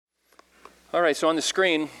All right, so on the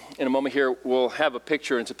screen in a moment here, we'll have a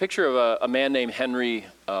picture. It's a picture of a man named Henry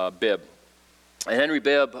Bibb. And Henry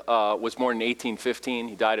Bibb was born in 1815.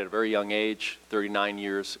 He died at a very young age, 39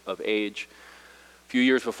 years of age. A few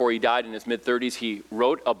years before he died, in his mid-30s, he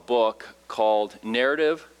wrote a book called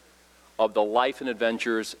Narrative of the Life and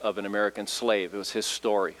Adventures of an American Slave. It was his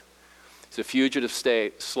story. He's a fugitive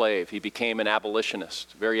slave. He became an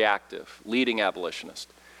abolitionist, very active, leading abolitionist,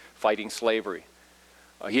 fighting slavery.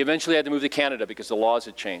 He eventually had to move to Canada because the laws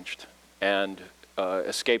had changed, and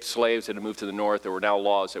escaped slaves that had moved to the north. There were now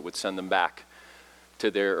laws that would send them back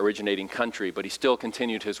to their originating country, but he still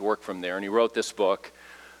continued his work from there, and he wrote this book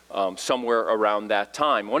somewhere around that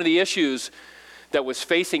time. One of the issues that was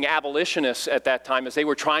facing abolitionists at that time as they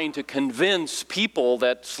were trying to convince people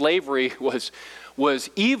that slavery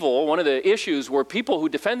was evil, one of the issues were people who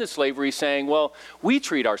defended slavery saying, well, we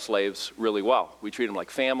treat our slaves really well. We treat them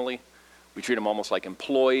like family. We treat them almost like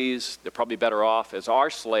employees. They're probably better off as our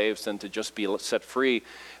slaves than to just be set free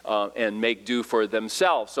and make do for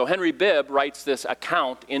themselves. So Henry Bibb writes this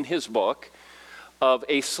account in his book of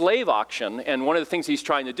a slave auction, and one of the things he's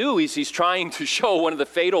trying to do is he's trying to show one of the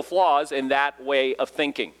fatal flaws in that way of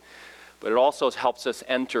thinking. But it also helps us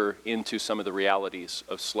enter into some of the realities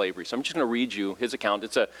of slavery. So I'm just going to read you his account.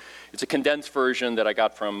 It's a condensed version that I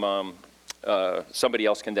got from somebody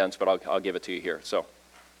else condensed, but I'll give it to you here. So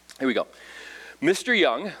here we go. Mr.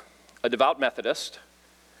 Young, a devout Methodist,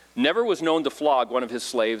 never was known to flog one of his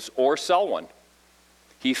slaves or sell one.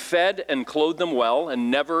 He fed and clothed them well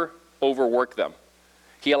and never overworked them.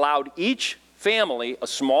 He allowed each family a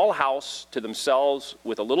small house to themselves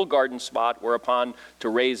with a little garden spot whereupon to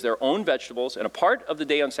raise their own vegetables, and a part of the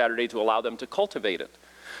day on Saturday to allow them to cultivate it.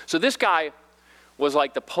 So this guy was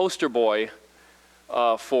like the poster boy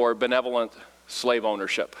for benevolent slave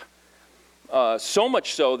ownership. So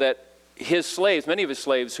much so that his slaves, many of his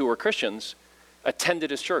slaves who were Christians,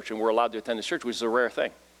 attended his church and were allowed to attend his church, which is a rare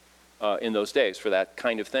thing in those days for that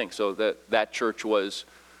kind of thing. So that church was,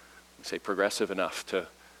 say, progressive enough to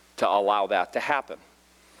allow that to happen.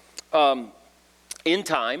 In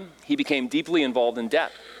time, he became deeply involved in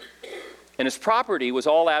debt. And his property was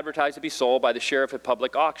all advertised to be sold by the sheriff at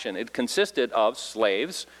public auction. It consisted of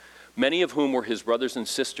slaves, many of whom were his brothers and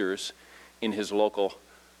sisters in his local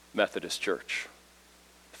Methodist church.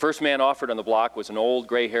 The first man offered on the block was an old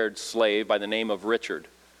gray-haired slave by the name of Richard.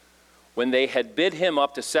 When they had bid him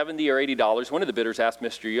up to $70 or $80, one of the bidders asked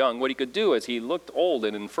Mr. Young what he could do, as he looked old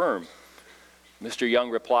and infirm. Mr. Young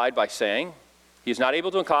replied by saying, he is not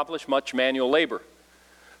able to accomplish much manual labor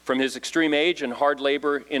from his extreme age and hard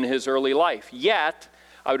labor in his early life. Yet,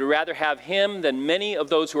 I would rather have him than many of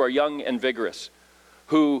those who are young and vigorous,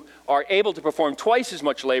 who are able to perform twice as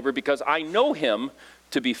much labor, because I know him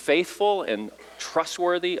to be faithful and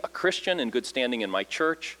trustworthy, a Christian in good standing in my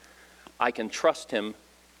church. I can trust him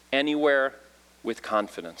anywhere with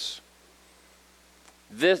confidence.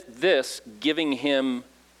 This giving him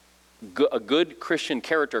a good Christian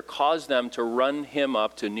character caused them to run him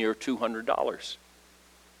up to near $200.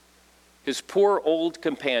 His poor old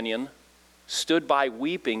companion stood by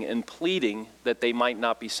weeping and pleading that they might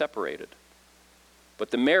not be separated.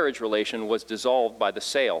 But the marriage relation was dissolved by the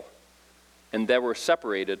sale, and they were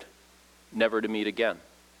separated, never to meet again.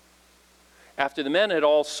 After the men were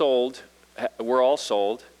all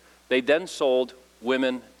sold, they then sold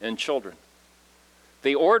women and children.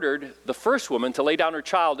 They ordered the first woman to lay down her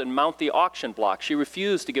child and mount the auction block. She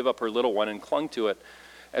refused to give up her little one and clung to it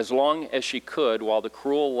as long as she could while the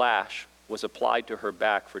cruel lash was applied to her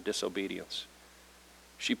back for disobedience.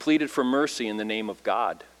 She pleaded for mercy in the name of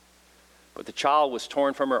God, but the child was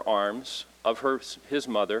torn from her arms of its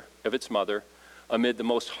mother, amid the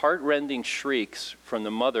most heart-rending shrieks from the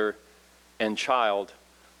mother and child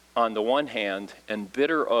on the one hand, and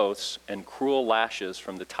bitter oaths and cruel lashes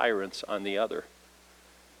from the tyrants on the other.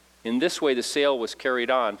 In this way, the sale was carried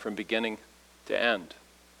on from beginning to end.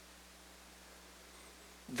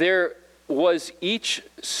 There was each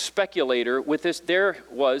speculator with his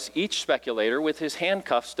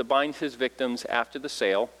handcuffs to bind his victims after the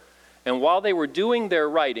sale, and while they were doing their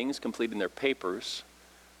writings, completing their papers,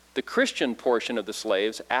 the Christian portion of the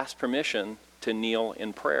slaves asked permission to kneel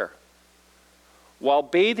in prayer. While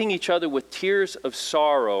bathing each other with tears of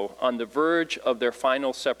sorrow on the verge of their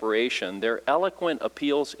final separation, their eloquent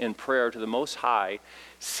appeals in prayer to the Most High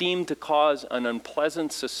seemed to cause an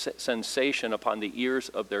unpleasant sensation upon the ears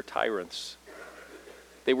of their tyrants.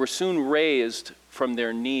 They were soon raised from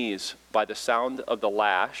their knees by the sound of the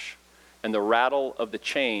lash and the rattle of the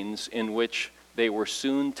chains, in which they were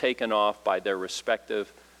soon taken off by their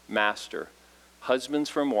respective master, husbands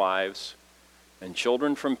from wives and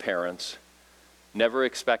children from parents, never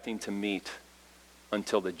expecting to meet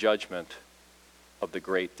until the judgment of the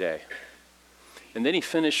great day. And then he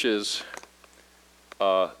finishes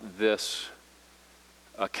this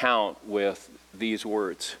account with these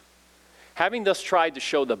words. Having thus tried to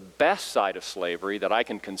show the best side of slavery that I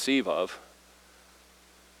can conceive of,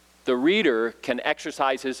 the reader can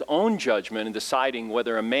exercise his own judgment in deciding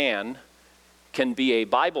whether a man can be a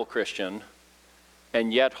Bible Christian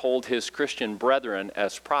and yet hold his Christian brethren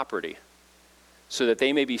as property, so that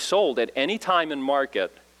they may be sold at any time in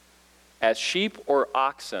market as sheep or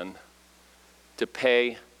oxen to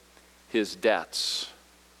pay his debts.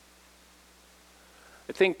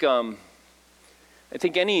 I think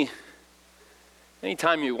any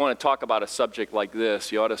time you want to talk about a subject like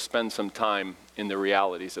this, you ought to spend some time in the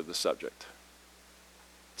realities of the subject.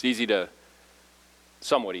 It's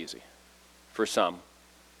somewhat easy for some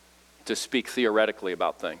to speak theoretically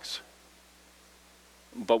about things.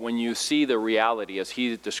 But when you see the reality as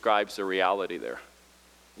he describes the reality there,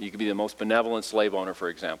 you could be the most benevolent slave owner, for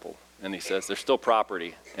example, and he says there's still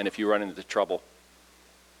property, and if you run into trouble,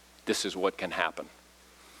 this is what can happen.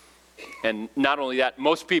 And not only that,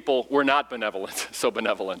 most people were not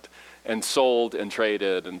benevolent, and sold and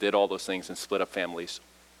traded and did all those things and split up families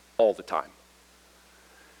all the time.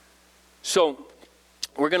 So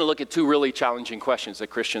we're going to look at two really challenging questions that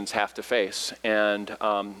Christians have to face, and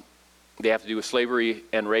they have to do with slavery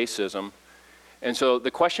and racism. And so the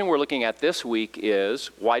question we're looking at this week is,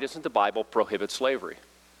 why doesn't the Bible prohibit slavery?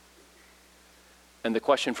 And the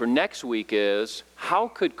question for next week is, how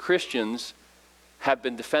could Christians have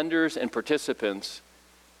been defenders and participants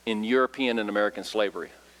in European and American slavery?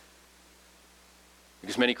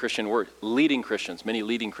 Because many leading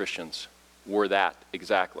Christians were that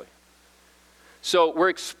exactly. So we're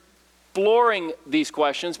exploring these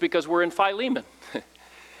questions because we're in Philemon.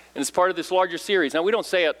 And it's part of this larger series. Now, we don't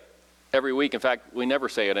say it every week. In fact, we never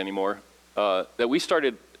say it anymore. That we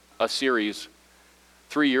started a series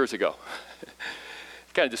 3 years ago.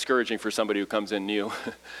 It's kind of discouraging for somebody who comes in new.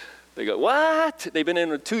 They go, what? They've been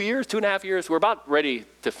in 2 years, 2.5 years? We're about ready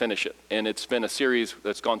to finish it. And it's been a series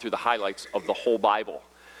that's gone through the highlights of the whole Bible.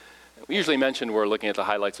 We usually mention we're looking at the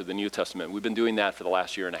highlights of the New Testament. We've been doing that for the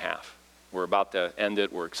last 1.5 years. We're about to end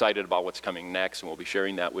it. We're excited about what's coming next, and we'll be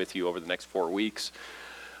sharing that with you over the next 4 weeks.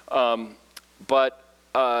 But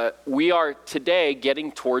we are today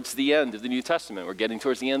getting towards the end of the New Testament. We're getting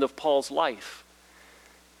towards the end of Paul's life.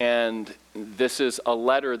 And this is a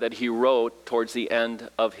letter that he wrote towards the end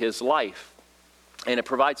of his life. And it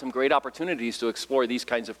provides some great opportunities to explore these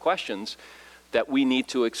kinds of questions that we need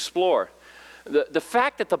to explore. The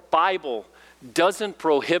fact that the Bible doesn't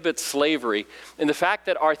prohibit slavery, and the fact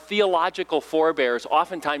that our theological forebears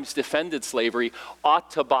oftentimes defended slavery ought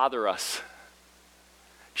to bother us.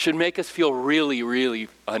 Should make us feel really, really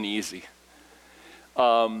uneasy.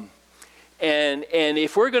 And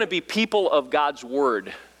if we're going to be people of God's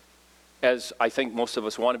Word, as I think most of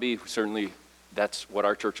us want to be, certainly that's what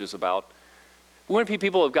our church is about. We want to be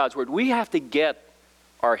people of God's Word. We have to get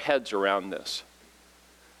our heads around this.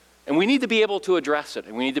 And we need to be able to address it.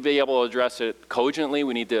 And we need to be able to address it cogently.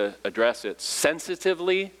 We need to address it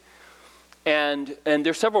sensitively. And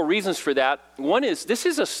there's several reasons for that. One is, this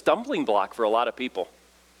is a stumbling block for a lot of people.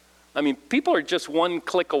 I mean, people are just one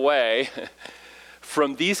click away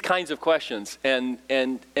from these kinds of questions. And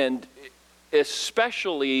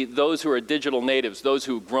especially those who are digital natives, those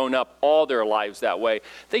who've grown up all their lives that way,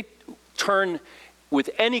 they turn with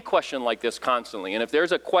any question like this constantly. And if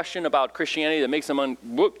there's a question about Christianity that makes them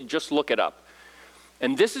just look it up.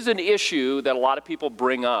 And this is an issue that a lot of people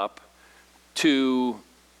bring up to,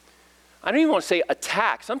 I don't even want to say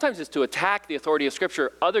attack. Sometimes it's to attack the authority of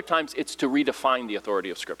Scripture. Other times it's to redefine the authority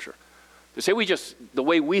of Scripture. To say the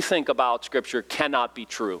way we think about Scripture cannot be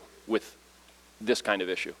true with this kind of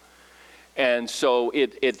issue. And so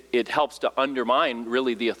it helps to undermine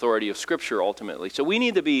really the authority of Scripture ultimately. So we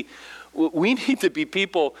need to be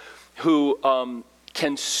people who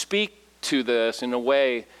can speak to this in a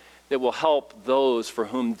way that will help those for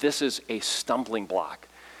whom this is a stumbling block.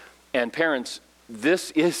 And parents,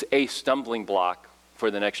 this is a stumbling block for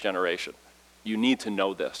the next generation. You need to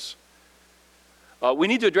know this. We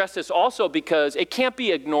need to address this also because it can't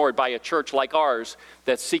be ignored by a church like ours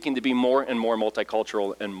that's seeking to be more and more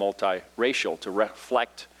multicultural and multiracial to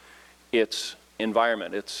reflect its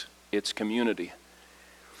environment, its community.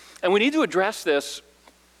 And we need to address this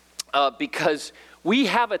because we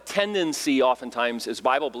have a tendency oftentimes as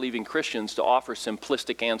Bible-believing Christians to offer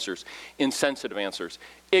simplistic answers, insensitive answers,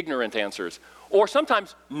 ignorant answers, or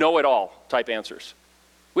sometimes know-it-all type answers.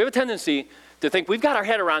 We have a tendency to think we've got our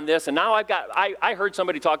head around this, and now I heard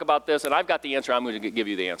somebody talk about this, and I've got the answer, I'm going to give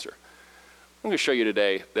you the answer. I'm going to show you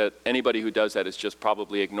today that anybody who does that is just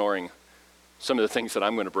probably ignoring some of the things that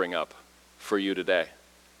I'm going to bring up for you today.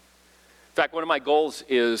 In fact, one of my goals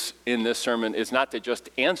is in this sermon is not to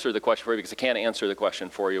just answer the question for you, because I can't answer the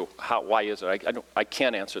question for you. Why is it? I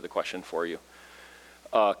can't answer the question for you.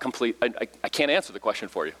 I can't answer the question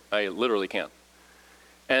for you. I literally can't.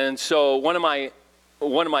 And so one of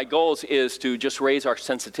my goals is to just raise our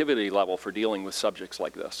sensitivity level for dealing with subjects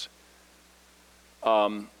like this.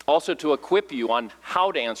 Also to equip you on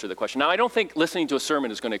how to answer the question. Now, I don't think listening to a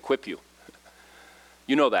sermon is going to equip you.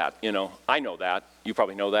 You know that, I know that. You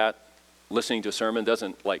probably know that. Listening to a sermon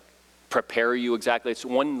doesn't prepare you exactly. It's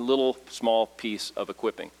one little small piece of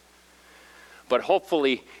equipping. But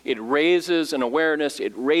hopefully it raises an awareness,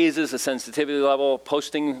 it raises a sensitivity level.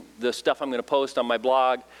 Posting the stuff I'm going to post on my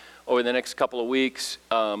blog over the next couple of weeks,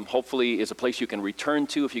 hopefully is a place you can return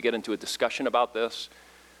to if you get into a discussion about this.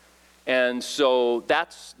 And so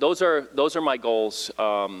those are my goals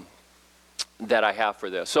that I have for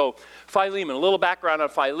this. So Philemon, a little background on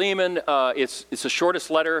Philemon. It's the shortest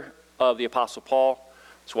letter of the Apostle Paul.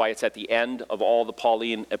 That's why it's at the end of all the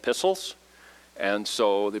Pauline epistles. And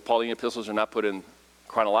so the Pauline epistles are not put in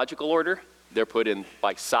chronological order. They're put in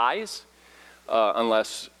by size,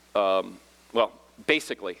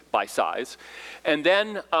 basically by size. And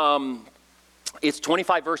then it's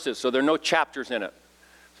 25 verses, so there are no chapters in it.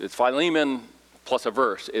 It's Philemon plus a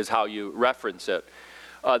verse is how you reference it.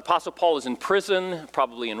 The Apostle Paul is in prison,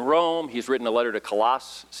 probably in Rome. He's written a letter to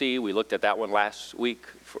Colossae. We looked at that one last week,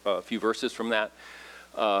 a few verses from that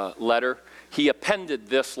letter. He appended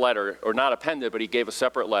this letter, or not appended, but he gave a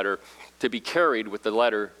separate letter to be carried with the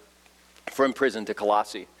letter from prison to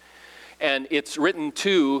Colossae. And it's written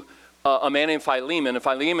to a man named Philemon, and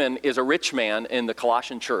Philemon is a rich man in the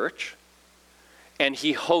Colossian church, and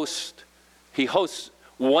he hosts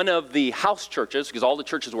one of the house churches, because all the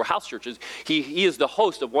churches were house churches. He is the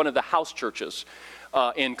host of one of the house churches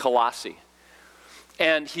in Colossae.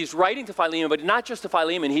 And he's writing to Philemon, but not just to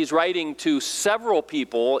Philemon, he's writing to several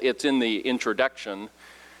people. It's in the introduction,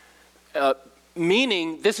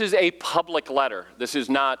 meaning this is a public letter. This is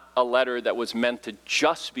not a letter that was meant to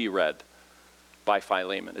just be read by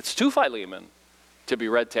Philemon. It's to Philemon to be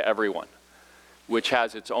read to everyone, which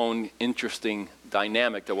has its own interesting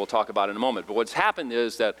dynamic that we'll talk about in a moment. But what's happened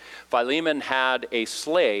is that Philemon had a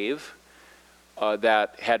slave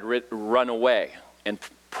that had run away and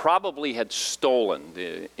probably had stolen.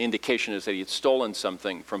 The indication is that he had stolen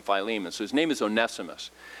something from Philemon. So his name is Onesimus.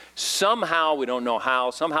 Somehow, we don't know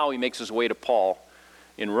how, somehow he makes his way to Paul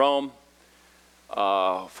in Rome.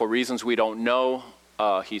 For reasons we don't know,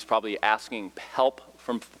 he's probably asking help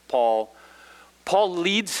from Paul. Paul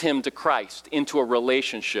leads him to Christ into a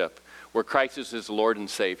relationship where Christ is his Lord and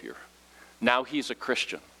Savior. Now he's a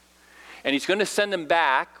Christian. And he's going to send him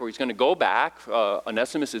back, or he's going to go back.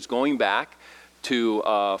 Onesimus is going back to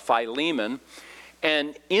Philemon.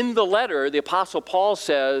 And in the letter, the Apostle Paul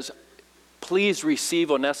says, please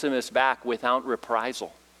receive Onesimus back without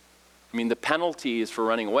reprisal. I mean, the penalties for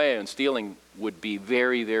running away and stealing would be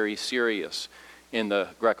very, very serious in the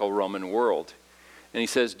Greco-Roman world. And he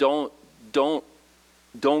says, don't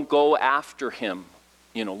go after him,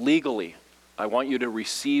 legally. I want you to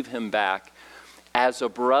receive him back as a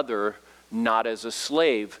brother, not as a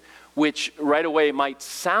slave, which right away might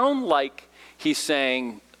sound like he's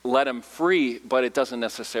saying, let him free, but it doesn't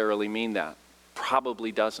necessarily mean that.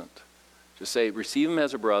 Probably doesn't. Just say, receive him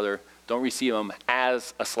as a brother, don't receive him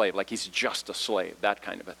as a slave, like he's just a slave, that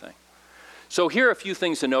kind of a thing. So here are a few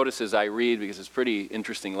things to notice as I read, because it's a pretty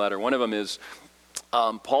interesting letter. One of them is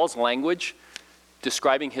Paul's language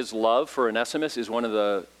describing his love for Onesimus is one of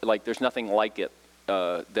the, there's nothing like it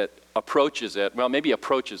that approaches it,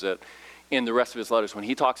 in the rest of his letters. When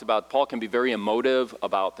he talks about, Paul can be very emotive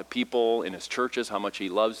about the people in his churches, how much he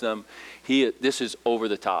loves them. This is over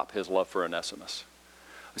the top, his love for Onesimus.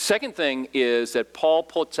 The second thing is that Paul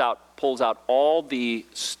pulls out all the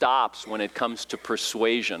stops when it comes to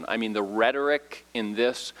persuasion. I mean, the rhetoric in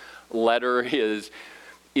this letter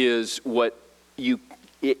is what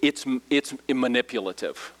it's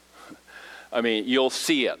manipulative. I mean, you'll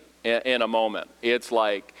see it in a moment. It's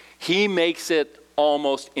like he makes it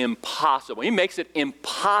almost impossible. He makes it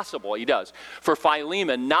impossible, he does, for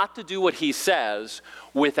Philemon not to do what he says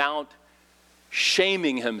without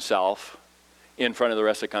shaming himself in front of the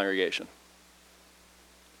rest of the congregation.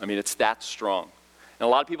 I mean, it's that strong. And a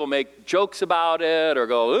lot of people make jokes about it or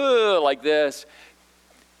go, ugh, like this.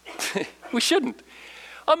 We shouldn't.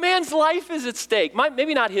 A man's life is at stake.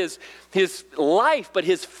 Maybe not his life, but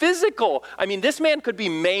his physical. I mean, this man could be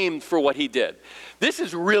maimed for what he did. This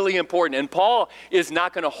is really important. And Paul is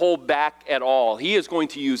not going to hold back at all. He is going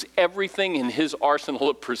to use everything in his arsenal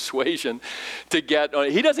of persuasion to get.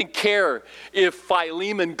 He doesn't care if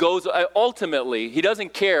Philemon goes, ultimately, he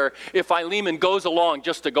doesn't care if Philemon goes along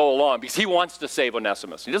just to go along because he wants to save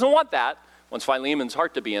Onesimus. He doesn't want that. He wants Philemon's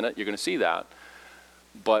heart to be in it. You're going to see that.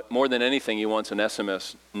 But more than anything, he wants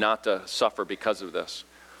Onesimus not to suffer because of this.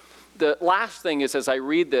 The last thing is, as I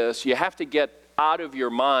read this, you have to get out of your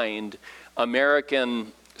mind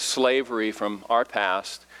American slavery from our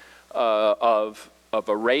past of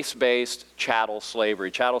a race-based chattel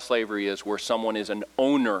slavery. Chattel slavery is where someone is an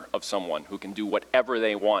owner of someone who can do whatever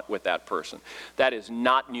they want with that person. That is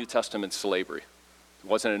not New Testament slavery. It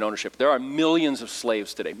wasn't an ownership. There are millions of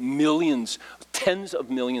slaves today. Millions, tens of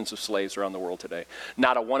millions of slaves around the world today.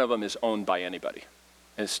 Not a one of them is owned by anybody.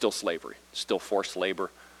 And it's still slavery, still forced labor,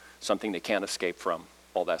 something they can't escape from,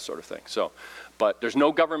 all that sort of thing. So, but there's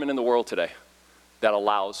no government in the world today that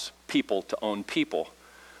allows people to own people.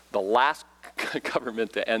 The last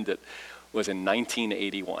government to end it was in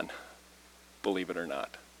 1981, believe it or not.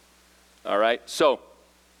 All right, so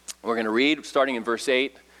we're going to read starting in verse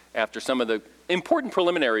 8 after some of the important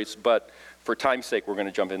preliminaries, but for time's sake, we're going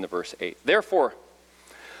to jump into verse 8. Therefore,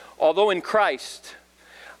 although in Christ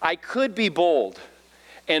I could be bold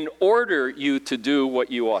and order you to do what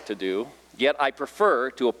you ought to do, yet I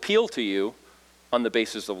prefer to appeal to you on the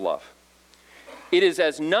basis of love. It is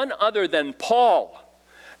as none other than Paul,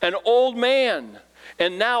 an old man,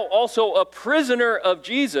 and now also a prisoner of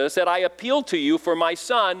Jesus, that I appeal to you for my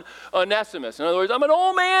son Onesimus. In other words, I'm an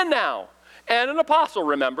old man now, and an apostle,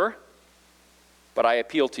 remember. But I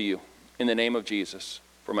appeal to you in the name of Jesus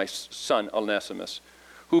for my son Onesimus,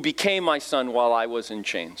 who became my son while I was in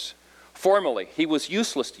chains. Formerly, he was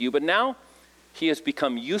useless to you, but now he has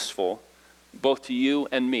become useful both to you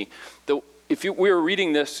and me. If we were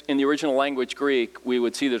reading this in the original language Greek, we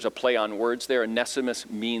would see there's a play on words there. Onesimus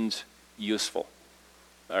means useful.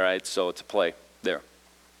 All right, so it's a play there.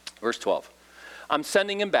 Verse 12. I'm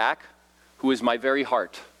sending him back, who is my very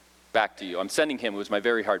heart, back to you. I'm sending him, who is my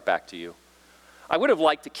very heart, back to you. I would have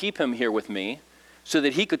liked to keep him here with me so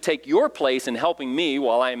that he could take your place in helping me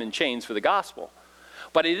while I am in chains for the gospel.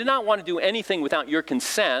 But I did not want to do anything without your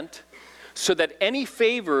consent, so that any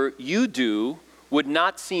favor you do would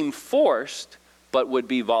not seem forced, but would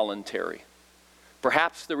be voluntary.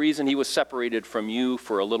 Perhaps the reason he was separated from you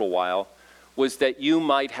for a little while was that you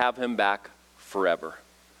might have him back forever.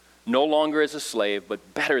 No longer as a slave,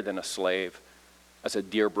 but better than a slave, as a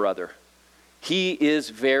dear brother. He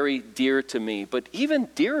is very dear to me, but even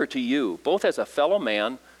dearer to you, both as a fellow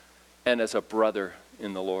man and as a brother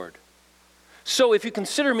in the Lord. So if you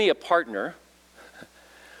consider me a partner,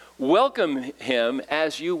 welcome him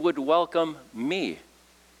as you would welcome me.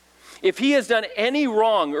 If he has done any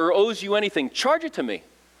wrong or owes you anything, charge it to me.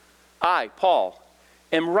 I, Paul,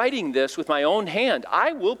 am writing this with my own hand.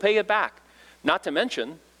 I will pay it back, not to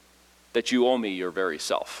mention that you owe me your very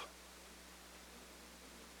self.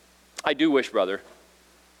 I do wish, brother,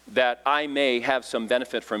 that I may have some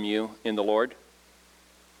benefit from you in the Lord.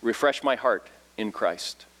 Refresh my heart in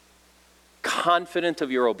Christ. Confident of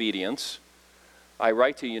your obedience, I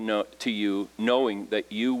write to you knowing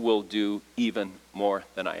that you will do even more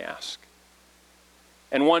than I ask.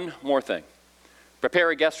 And one more thing. Prepare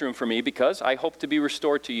a guest room for me, because I hope to be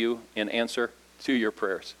restored to you in answer to your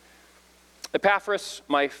prayers. Epaphras,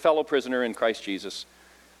 my fellow prisoner in Christ Jesus,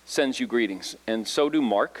 sends you greetings, and so do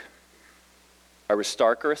Mark,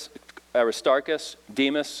 Aristarchus,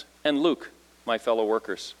 Demas, and Luke, my fellow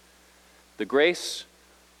workers. The grace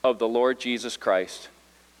of the Lord Jesus Christ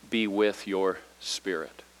be with your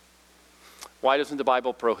spirit. Why doesn't the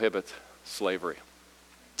Bible prohibit slavery?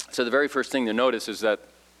 So the very first thing to notice is that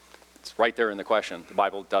it's right there in the question. The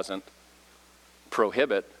Bible doesn't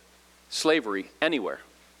prohibit slavery anywhere.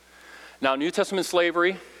 Now, New Testament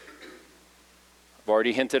slavery, I've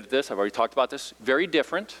already hinted at this, I've already talked about this, very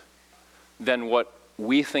different than what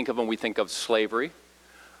we think of when we think of slavery.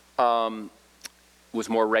 Was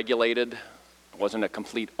more regulated. It wasn't a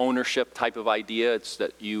complete ownership type of idea. It's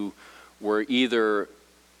that you were either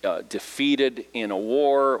defeated in a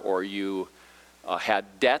war, or you had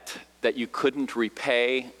debt that you couldn't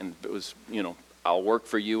repay, and it was, I'll work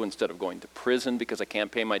for you instead of going to prison because I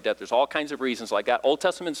can't pay my debt. There's all kinds of reasons like that. Old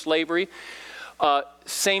Testament slavery,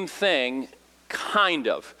 same thing, kind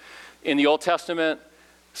of. In the Old Testament,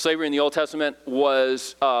 slavery in the Old Testament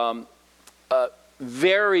was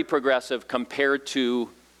very progressive compared to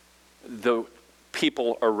the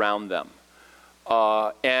people around them.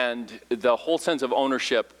 And the whole sense of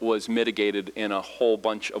ownership was mitigated in a whole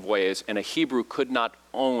bunch of ways, and a Hebrew could not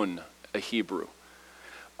own a Hebrew.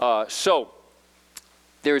 So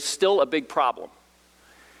there's still a big problem.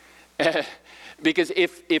 Because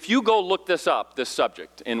if you go look this up, this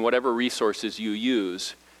subject, in whatever resources you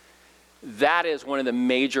use, that is one of the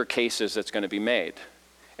major cases that's going to be made.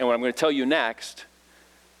 And what I'm going to tell you next,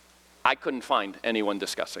 I couldn't find anyone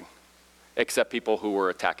discussing, except people who were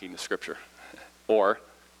attacking the Scripture or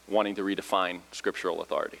wanting to redefine scriptural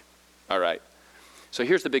authority. All right. So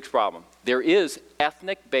here's the big problem. There is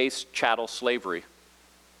ethnic-based chattel slavery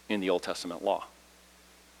in the Old Testament law.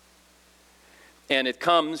 And it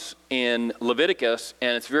comes in Leviticus,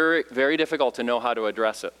 and it's very, very difficult to know how to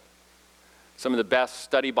address it. Some of the best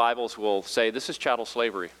study Bibles will say, this is chattel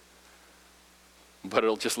slavery. But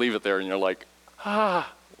it'll just leave it there, and you're like, what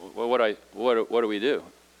do we do?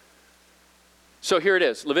 So here it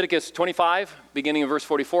is, Leviticus 25, beginning in verse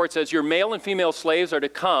 44, it says, your male and female slaves are to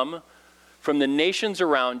come from the nations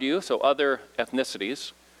around you, so other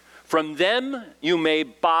ethnicities. From them you may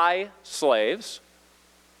buy slaves.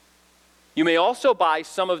 You may also buy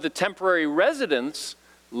some of the temporary residents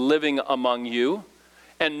living among you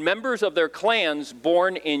and members of their clans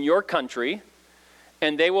born in your country,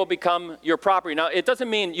 and they will become your property. Now, it doesn't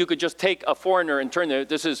mean you could just take a foreigner and turn there.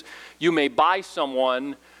 This is, you may buy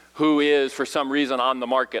someone who is, for some reason, on the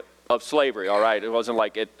market of slavery, all right? It wasn't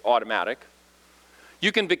like it automatic.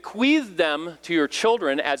 You can bequeath them to your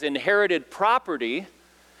children as inherited property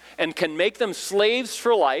and can make them slaves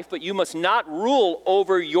for life, but you must not rule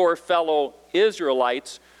over your fellow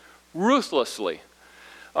Israelites ruthlessly.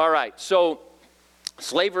 All right, so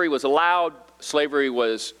slavery was allowed. Slavery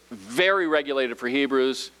was very regulated for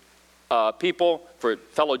Hebrews people, for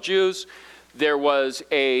fellow Jews. There was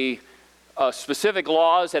a specific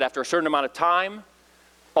laws that after a certain amount of time,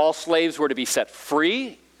 all slaves were to be set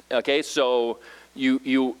free. Okay, so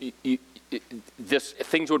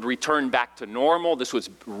things would return back to normal. This was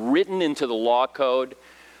written into the law code.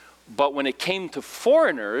 But when it came to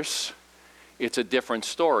foreigners, it's a different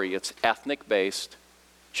story. It's ethnic-based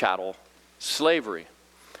chattel slavery.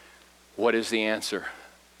 What is the answer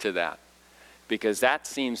to that? Because that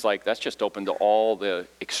seems like that's just open to all the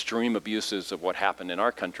extreme abuses of what happened in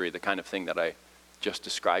our country, the kind of thing that I just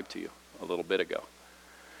described to you a little bit ago.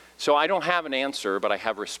 So I don't have an answer, but I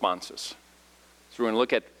have responses. So we're going to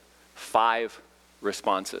look at 5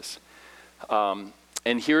 responses. And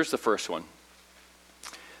here's the first one.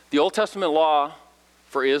 The Old Testament law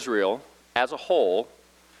for Israel as a whole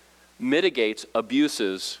mitigates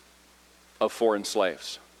abuses of foreign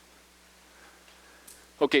slaves.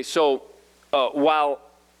 Okay, so while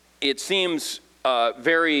it seems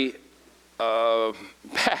very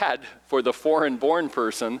bad for the foreign-born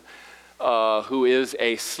person who is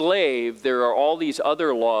a slave, there are all these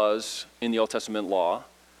other laws in the Old Testament law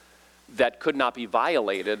that could not be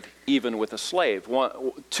violated even with a slave.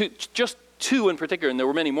 Just two in particular, and there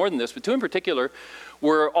were many more than this, but 2 in particular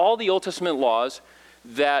were all the Old Testament laws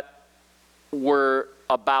that were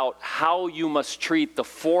about how you must treat the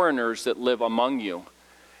foreigners that live among you.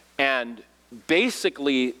 And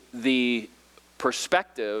basically the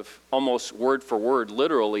perspective, almost word for word,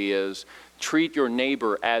 literally is treat your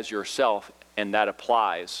neighbor as yourself, and that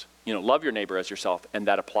applies. Love your neighbor as yourself, and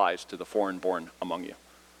that applies to the foreign-born among you.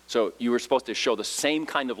 So you were supposed to show the same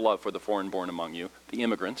kind of love for the foreign-born among you, the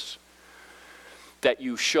immigrants, that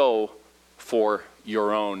you show for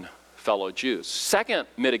your own fellow Jews. Second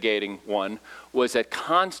mitigating one was that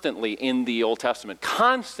constantly in the Old Testament,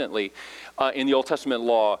 in the Old Testament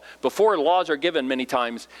law, before laws are given many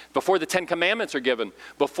times, before the 10 Commandments are given,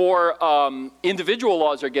 before individual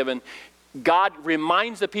laws are given, God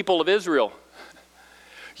reminds the people of Israel,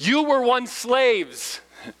 you were once slaves.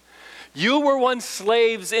 You were once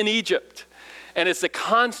slaves in Egypt. And it's a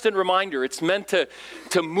constant reminder. It's meant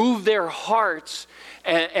to move their hearts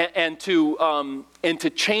and to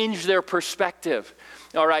change their perspective.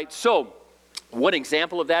 All right, so one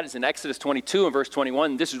example of that is in Exodus 22 and verse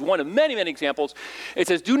 21. This is one of many, many examples. It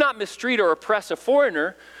says, do not mistreat or oppress a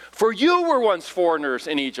foreigner, for you were once foreigners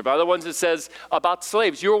in Egypt. Other ones it says about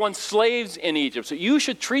slaves. You were once slaves in Egypt. So you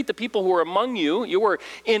should treat the people who are among you. You were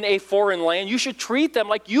in a foreign land. You should treat them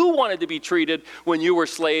like you wanted to be treated when you were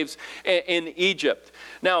slaves in Egypt.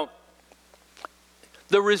 Now,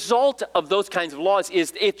 the result of those kinds of laws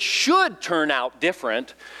is it should turn out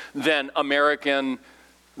different than American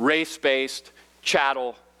race-based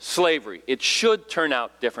chattel slavery. It should turn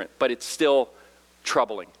out different, but it's still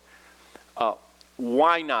troubling.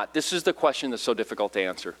 Why not? This is the question that's so difficult to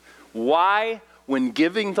answer. Why, when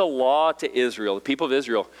giving the law to Israel, the people of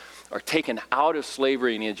Israel, are taken out of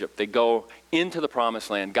slavery in Egypt. They go into the promised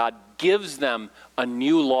land. God gives them a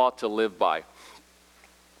new law to live by.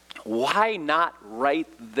 Why not right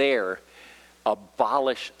there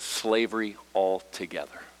abolish slavery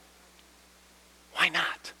altogether? Why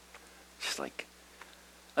not? Just like,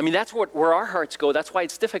 I mean, that's where our hearts go. That's why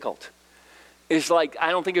it's difficult. It's like,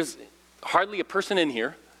 I don't think there's hardly a person in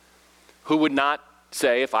here who would not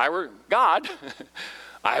say, if I were God,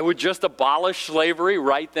 I would just abolish slavery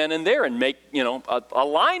right then and there and make, a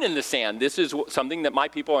line in the sand. This is something that my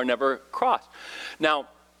people are never crossed. Now,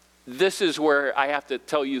 this is where I have to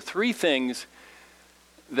tell you three things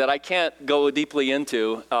that I can't go deeply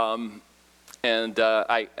into, and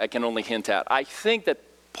I can only hint at. I think that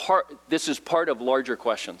this is part of larger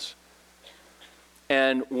questions.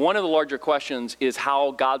 And one of the larger questions is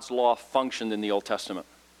how God's law functioned in the Old Testament.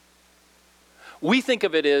 We think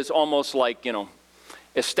of it as almost like,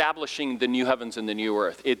 establishing the new heavens and the new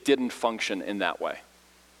earth. It didn't function in that way.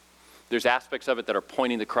 There's aspects of it that are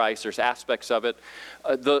pointing to Christ. There's aspects of it.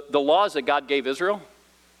 The laws that God gave Israel,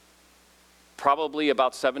 probably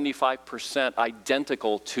about 75%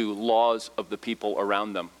 identical to laws of the people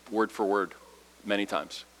around them, word for word, many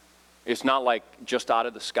times. It's not like just out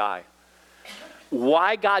of the sky.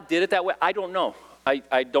 Why God did it that way, I don't know.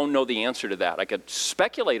 I don't know the answer to that. I could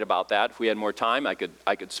speculate about that. If we had more time, I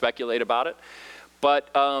could speculate about it. But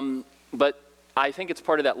I think it's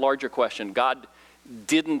part of that larger question. God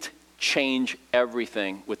didn't change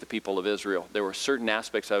everything with the people of Israel. There were certain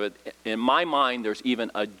aspects of it. In my mind, there's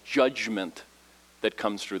even a judgment that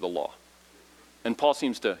comes through the law. And Paul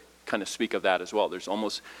seems to kind of speak of that as well. There's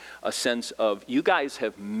almost a sense of, you guys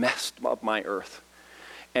have messed up my earth,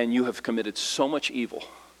 and you have committed so much evil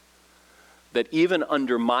that even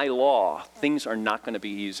under my law, things are not going to be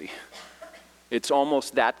easy. It's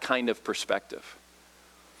almost that kind of perspective.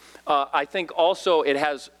 I think also it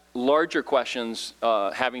has larger questions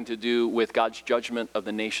having to do with God's judgment of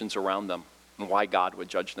the nations around them and why God would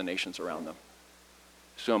judge the nations around them.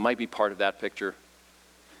 So it might be part of that picture.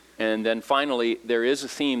 And then finally, there is a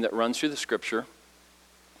theme that runs through the scripture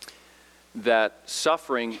that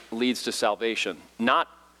suffering leads to salvation. Not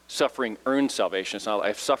suffering earns salvation. It's not,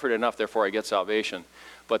 I've suffered enough, therefore I get salvation.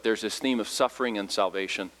 But there's this theme of suffering and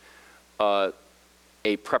salvation.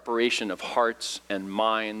 A preparation of hearts and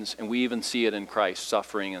minds, and we even see it in Christ,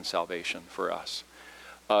 suffering and salvation for us.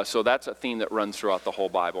 So that's a theme that runs throughout the whole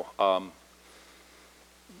Bible.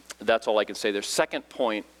 That's all I can say. Their second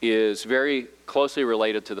point is very closely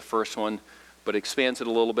related to the first one, but expands it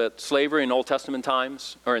a little bit. Slavery in Old Testament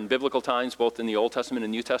times, or in biblical times, both in the Old Testament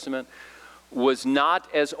and New Testament, was not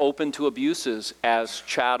as open to abuses as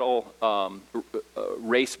chattel,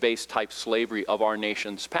 race-based type slavery of our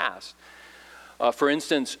nation's past. For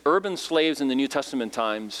instance, urban slaves in the New Testament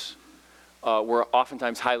times were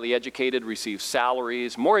oftentimes highly educated, received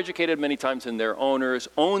salaries, more educated many times than their owners,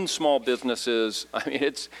 owned small businesses. I mean,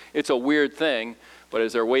 it's a weird thing, but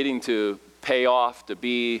as they're waiting to pay off to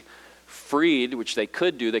be freed, which they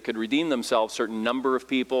could do, they could redeem themselves, certain number of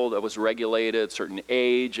people that was regulated, certain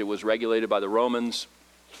age, it was regulated by the Romans.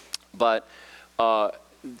 But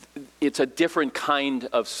it's a different kind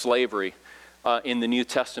of slavery in the New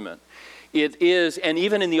Testament. It is, and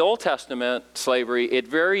even in the Old Testament slavery, it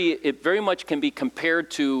very much can be compared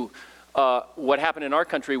to what happened in our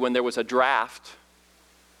country when there was a draft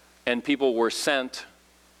and people were sent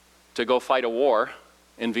to go fight a war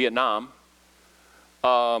in Vietnam.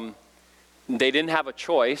 They didn't have a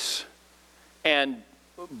choice, and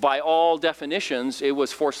by all definitions, it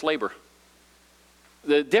was forced labor.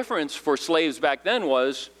 The difference for slaves back then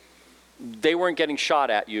was they weren't getting shot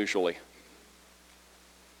at usually.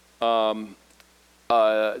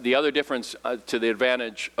 The other difference to the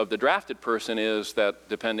advantage of the drafted person is that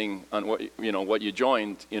depending on what you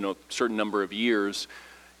joined, certain number of years,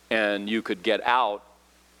 and you could get out,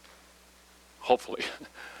 hopefully,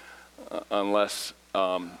 unless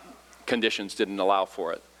conditions didn't allow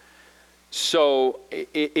for it. So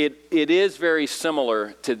it is very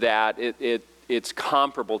similar to that. It's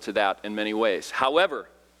comparable to that in many ways. However,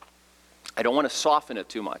 I don't want to soften it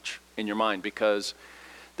too much in your mind, because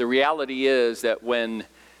the reality is that when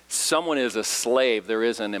someone is a slave, there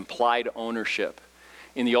is an implied ownership.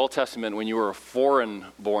 In the Old Testament, when you were a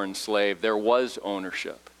foreign-born slave, there was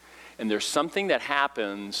ownership. And there's something that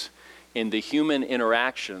happens in the human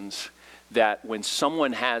interactions that when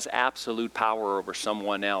someone has absolute power over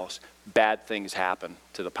someone else, bad things happen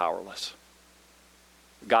to the powerless.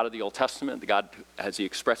 The God of the Old Testament, the God as he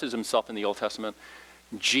expresses himself in the Old Testament,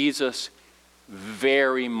 Jesus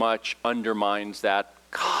very much undermines that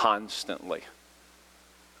constantly.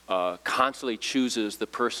 constantly chooses the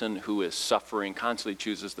person who is suffering, constantly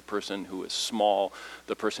chooses the person who is small,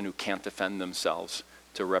 the person who can't defend themselves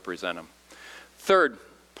to represent him. Third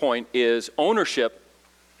point is ownership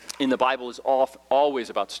in the Bible is always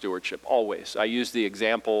about stewardship, always. I use the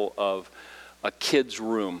example of a kid's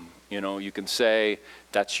room. You know, you can say,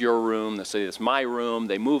 that's your room, they say, it's my room.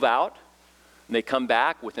 They move out, and they come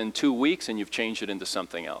back within 2 weeks, and you've changed it into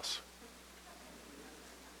something else.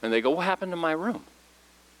 And they go, what happened to my room?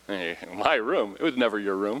 Hey, my room? It was never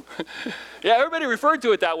your room. Yeah, everybody referred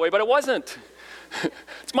to it that way, but it wasn't.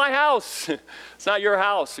 It's my house. It's not your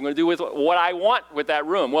house. I'm going to do with what I want with that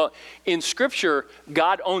room. Well, in Scripture,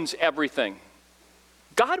 God owns everything.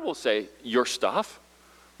 God will say, your stuff.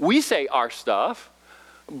 We say our stuff,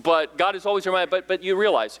 but God is always reminded, but you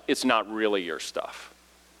realize it's not really your stuff.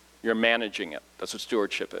 You're managing it. That's what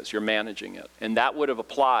stewardship is. You're managing it. And that would have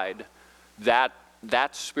applied, that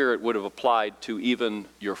spirit would have applied to even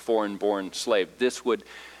your foreign-born slave. This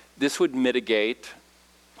would mitigate,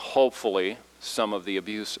 hopefully, some of the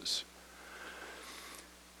abuses.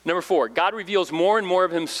 Number 4, God reveals more and more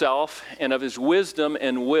of himself and of his wisdom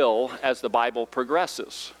and will as the Bible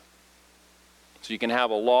progresses. So you can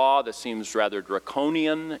have a law that seems rather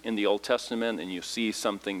draconian in the Old Testament, and you see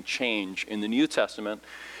something change in the New Testament.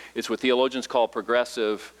 It's what theologians call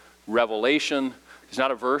progressive revelation. It's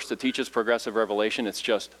not a verse that teaches progressive revelation, it's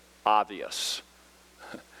just obvious.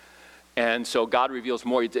 And so God reveals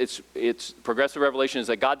more. It's progressive revelation is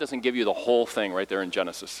that God doesn't give you the whole thing right there in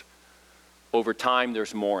Genesis. Over time,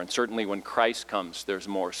 there's more, and certainly when Christ comes, there's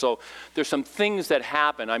more. So there's some things that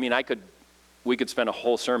happen. I mean, we could spend a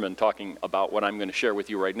whole sermon talking about what I'm going to share with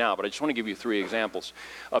you right now, but I just want to give you 3 examples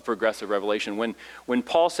of progressive revelation. When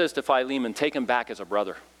Paul says to Philemon, take him back as a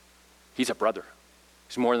brother, he's a brother.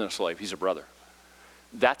 He's more than a slave, he's a brother.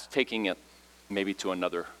 That's taking it maybe to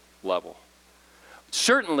another level.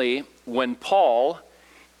 Certainly, when Paul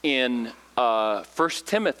in 1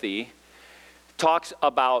 Timothy talks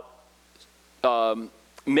about,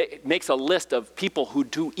 makes a list of people who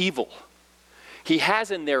do evil, he has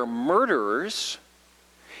in there murderers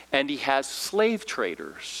and he has slave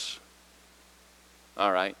traders.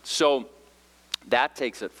 All right, so that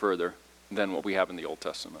takes it further than what we have in the Old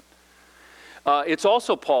Testament. It's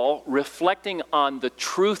also Paul reflecting on the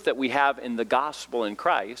truth that we have in the gospel in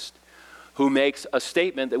Christ, who makes a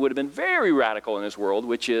statement that would have been very radical in his world,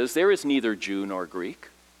 which is, there is neither Jew nor Greek,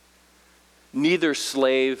 neither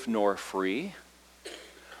slave nor free,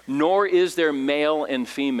 nor is there male and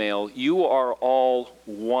female. You are all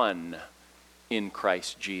one in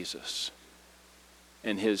Christ Jesus.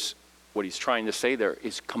 And what he's trying to say there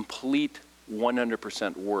is complete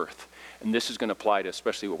 100% worth. And this is going to apply to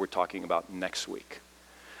especially what we're talking about next week.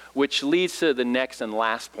 Which leads to the next and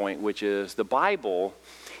last point, which is the Bible,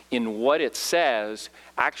 in what it says,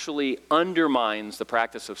 actually undermines the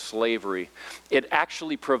practice of slavery. It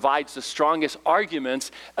actually provides the strongest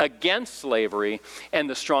arguments against slavery and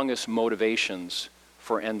the strongest motivations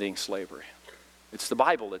for ending slavery. It's the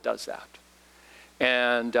Bible that does that.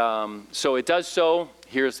 And so it does so,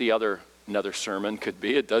 here's another sermon could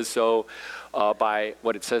be, it does so by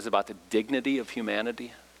what it says about the dignity of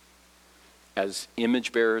humanity as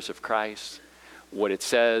image bearers of Christ, what it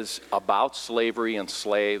says about slavery and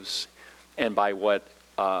slaves, and by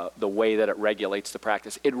the way that it regulates the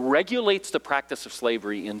practice. It regulates the practice of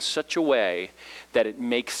slavery in such a way that it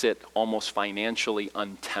makes it almost financially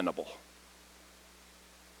untenable.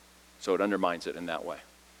 So it undermines it in that way.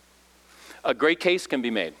 A great case can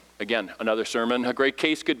be made. Again, another sermon. A great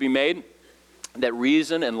case could be made that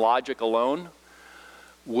reason and logic alone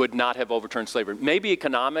would not have overturned slavery. Maybe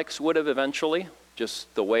economics would have eventually,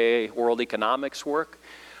 just the way world economics work.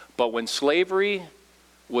 But when slavery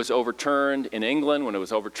was overturned in England, when it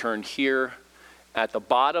was overturned here, at the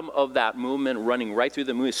bottom of that movement, running right through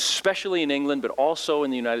the movement, especially in England, but also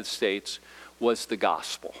in the United States, was the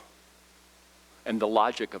gospel and the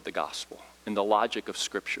logic of the gospel and the logic of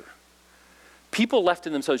Scripture. People left to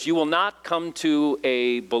themselves. You will not come to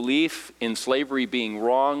a belief in slavery being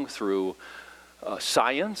wrong through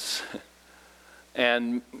science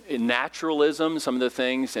and in naturalism, some of the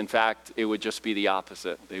things. In fact, it would just be the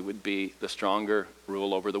opposite. It would be the stronger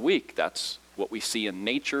rule over the weak. That's what we see in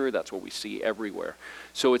nature. That's what we see everywhere.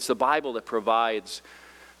 So it's the Bible that provides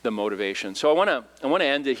the motivation. So I want to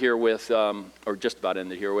end it here with, or just about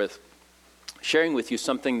end it here with, sharing with you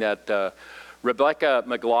something that Rebecca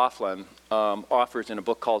McLaughlin offers in a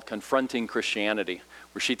book called Confronting Christianity,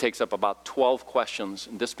 where she takes up about 12 questions,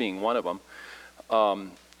 and this being one of them,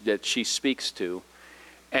 that she speaks to.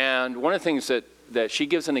 And one of the things that she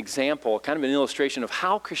gives an example, kind of an illustration of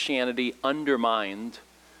how Christianity undermined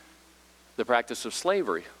the practice of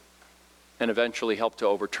slavery and eventually helped to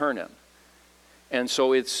overturn it. And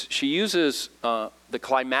so she uses the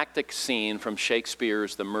climactic scene from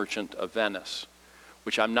Shakespeare's The Merchant of Venice,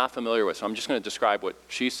 which I'm not familiar with. So I'm just going to describe what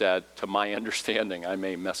she said to my understanding. I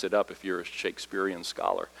may mess it up if you're a Shakespearean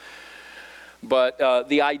scholar. But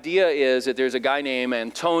the idea is that there's a guy named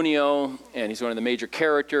Antonio, and he's one of the major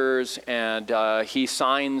characters, and he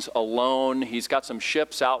signs a loan. He's got some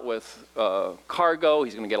ships out with cargo.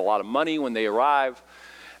 He's going to get a lot of money when they arrive.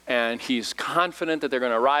 And he's confident that they're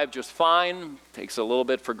going to arrive just fine. Takes a little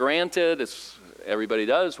bit for granted, as everybody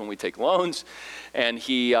does when we take loans. And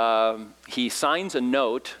he signs a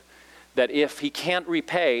note that if he can't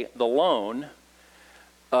repay the loan,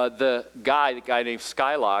 the guy named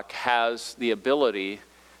Skylock has the ability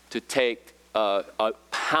to take a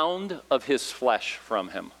pound of his flesh from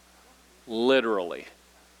him. Literally,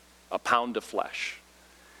 a pound of flesh.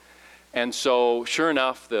 And so, sure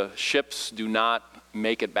enough, the ships do not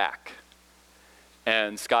make it back.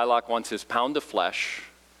 And Skylock wants his pound of flesh,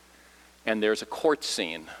 and there's a court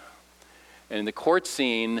scene. And in the court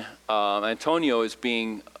scene, Antonio is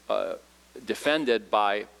being defended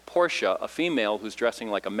by Portia, a female who's dressing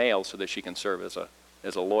like a male so that she can serve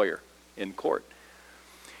as a lawyer in court.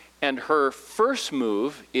 And her first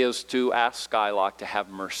move is to ask Skylock to have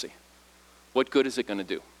mercy. What good is it going to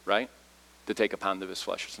do, right? To take a pound of his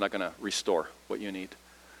flesh. It's not going to restore what you need.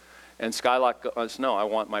 And Skylock goes, no, I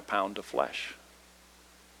want my pound of flesh.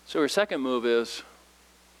 So her second move is,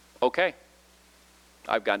 okay,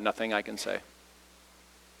 I've got nothing I can say.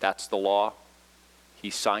 That's the law. He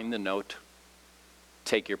signed the note.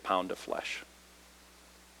 Take your pound of flesh.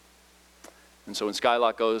 And so when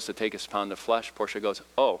Skylock goes to take his pound of flesh, Portia goes,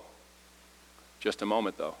 oh, just a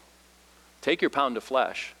moment though. Take your pound of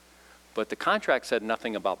flesh, but the contract said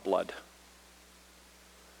nothing about blood.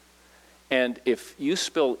 And if you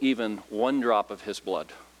spill even one drop of his blood,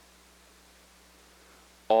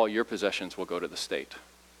 all your possessions will go to the state.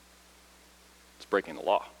 It's breaking the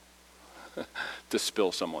law to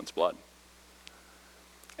spill someone's blood.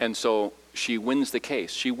 And so she wins the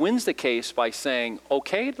case. She wins the case by saying,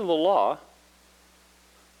 okay to the law,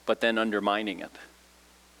 but then undermining it.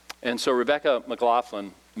 And so Rebecca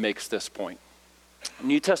McLaughlin makes this point. The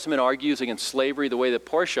New Testament argues against slavery the way that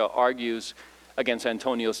Portia argues against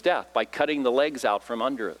Antonio's death, by cutting the legs out from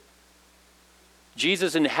under it.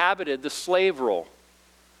 Jesus inhabited the slave role.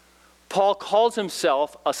 Paul calls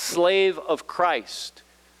himself a slave of Christ,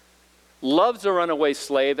 loves a runaway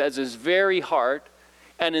slave as his very heart,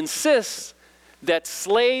 and insists that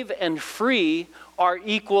slave and free are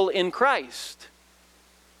equal in Christ,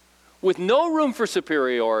 with no room for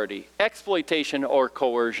superiority, exploitation, or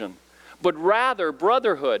coercion, but rather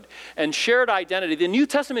brotherhood and shared identity. The New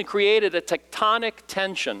Testament created a tectonic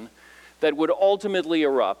tension that would ultimately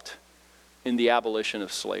erupt in the abolition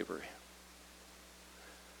of slavery.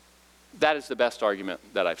 That is the best argument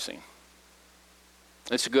that I've seen.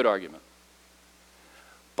 It's a good argument.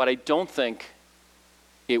 But I don't think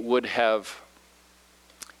it would have,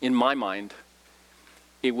 in my mind,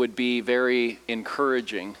 it would be very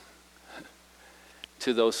encouraging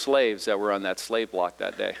to those slaves that were on that slave block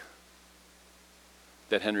that day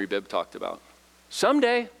that Henry Bibb talked about.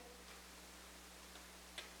 Someday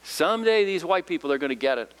these white people are going to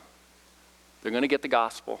get it. They're going to get the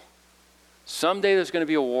gospel. Someday there's going to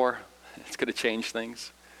be a war. It's going to change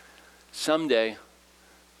things. Someday,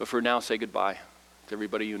 but for now, say goodbye to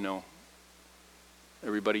everybody you know,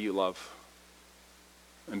 everybody you love,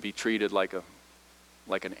 and be treated like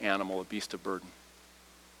an animal, a beast of burden.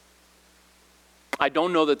 I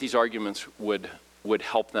don't know that these arguments would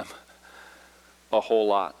help them a whole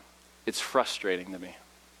lot. It's frustrating to me.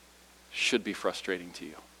 Should be frustrating to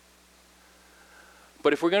you.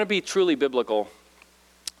 But if we're going to be truly biblical,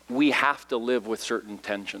 we have to live with certain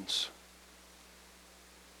tensions.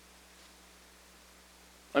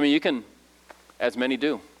 I mean, you can, as many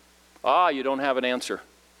do, you don't have an answer.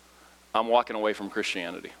 I'm walking away from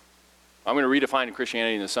Christianity. I'm going to redefine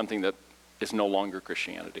Christianity into something that is no longer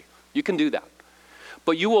Christianity. You can do that.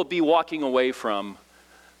 But you will be walking away from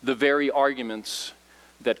the very arguments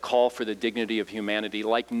that call for the dignity of humanity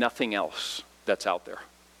like nothing else that's out there.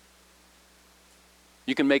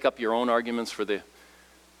 You can make up your own arguments for the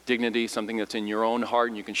dignity, something that's in your own heart,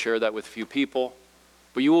 and you can share that with a few people.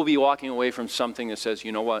 But you will be walking away from something that says,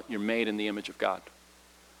 you know what, you're made in the image of God.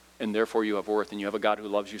 And therefore you have worth, and you have a God who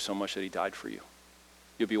loves you so much that he died for you.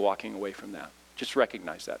 You'll be walking away from that. Just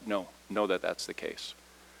recognize that. Know that that's the case.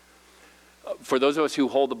 For those of us who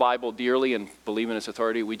hold the Bible dearly and believe in its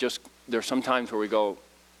authority, there's some times where we go,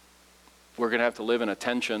 we're going to have to live in a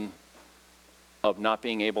tension of not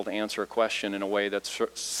being able to answer a question in a way that's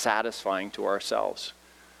satisfying to ourselves.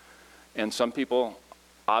 And some people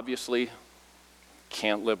obviously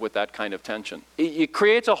can't live with that kind of tension. It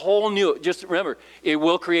creates a whole new, just remember, it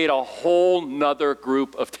will create a whole nother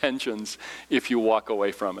group of tensions if you walk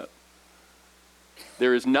away from it.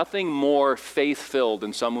 There is nothing more faith-filled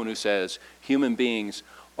than someone who says human beings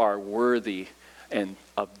are worthy and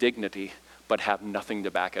of dignity, but have nothing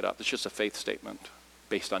to back it up. It's just a faith statement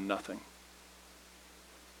based on nothing.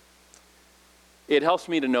 It helps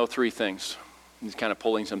me to know three things. He's kind of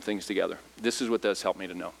pulling some things together. This is what does help me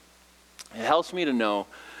to know. It helps me to know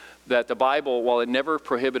that the Bible, while it never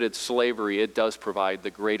prohibited slavery, it does provide the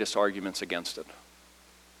greatest arguments against it.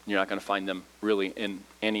 You're not going to find them really in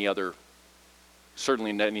any other,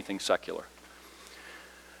 certainly in anything secular.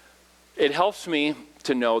 It helps me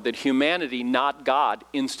to know that humanity, not God,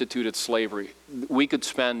 instituted slavery. We could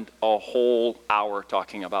spend a whole hour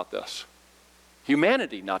talking about this.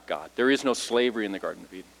 Humanity, not God. There is no slavery in the Garden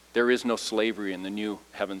of Eden. There is no slavery in the new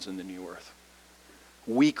heavens and the new earth.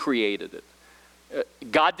 We created it.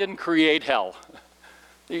 God didn't create hell.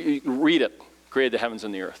 Read it. Created the heavens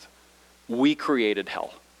and the earth. We created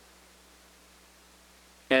hell.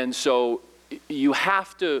 And so you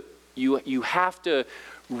have to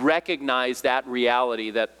recognize that reality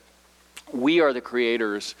that we are the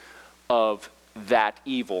creators of that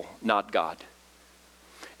evil, not God.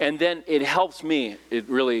 And then it helps me, it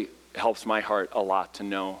really helps my heart a lot to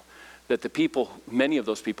know that the people, many of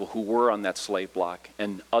those people who were on that slave block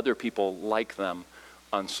and other people like them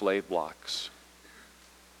on slave blocks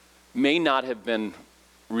may not have been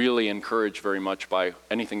really encouraged very much by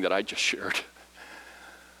anything that I just shared.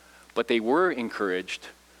 But they were encouraged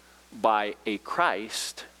by a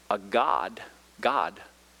Christ, a God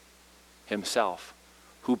himself,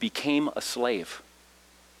 who became a slave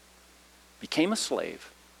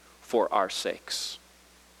for our sakes,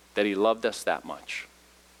 that he loved us that much.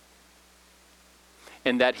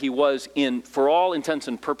 And that he was for all intents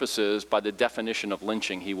and purposes, by the definition of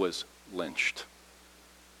lynching, he was lynched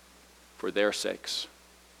for their sakes.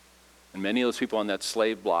 And many of those people on that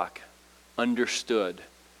slave block understood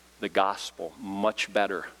the gospel much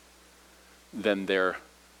better than their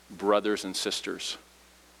brothers and sisters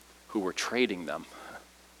who were trading them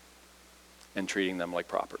and treating them like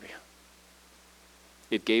property.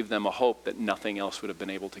 It gave them a hope that nothing else would have been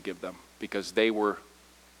able to give them, because they were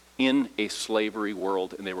in a slavery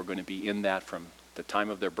world, and they were going to be in that from the time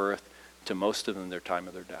of their birth to most of them their time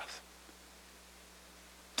of their death.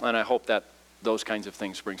 And I hope that those kinds of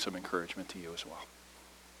things bring some encouragement to you as well.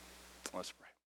 Let's pray.